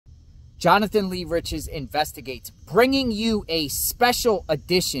Jonathan Lee Riches Investigates, bringing you a special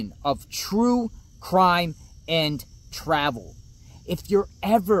edition of True Crime and Travel. If you're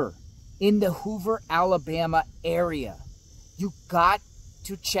ever in the Hoover, Alabama area, you got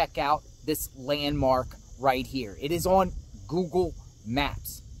to check out this landmark right here. It is on Google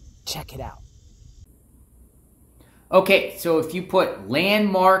Maps. Check it out. Okay, so if you put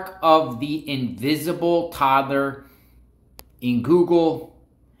landmark of the invisible toddler in Google,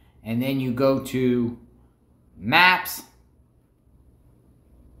 and then you go to Maps,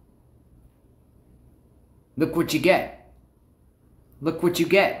 look what you get. Look what you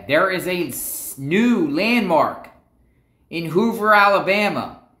get. There is a new landmark in Hoover,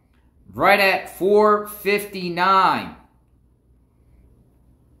 Alabama, right at 459,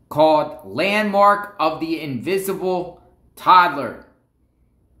 called Landmark of the Invisible Toddler.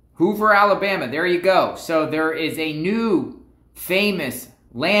 Hoover, Alabama. There you go. So there is a new famous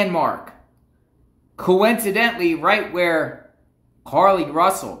landmark, coincidentally right where Carlee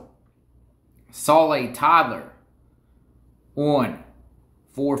Russell saw a toddler on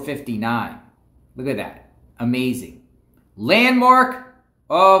 459. Look at that. Amazing. Landmark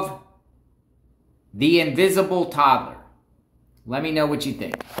of the Invisible Toddler. Let me know what you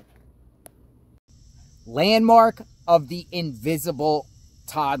think. Landmark of the Invisible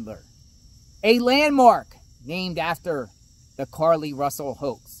Toddler. A landmark named after the Carlee Russell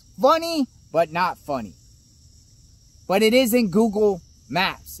hoax. Funny, but not funny. But it is in Google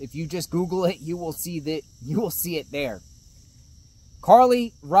Maps. If you just Google it, you will see it there.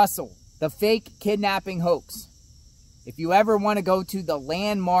 Carlee Russell, the fake kidnapping hoax. If you ever want to go to the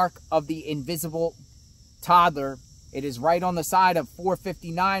landmark of the invisible toddler, it is right on the side of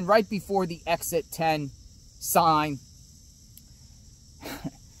 459, right before the exit 10 sign.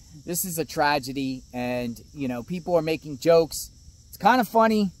 This is a tragedy, and, you know, people are making jokes. It's kind of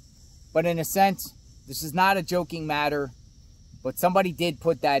funny, but in a sense, this is not a joking matter. But somebody did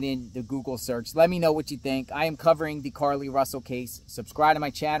put that in the Google search. Let me know what you think. I am covering the Carlee Russell case. Subscribe to my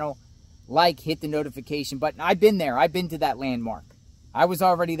channel. Like, hit the notification button. I've been there. I've been to that landmark. I was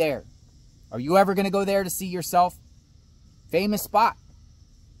already there. Are you ever going to go there to see yourself? Famous spot.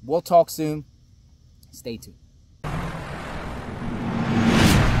 We'll talk soon. Stay tuned.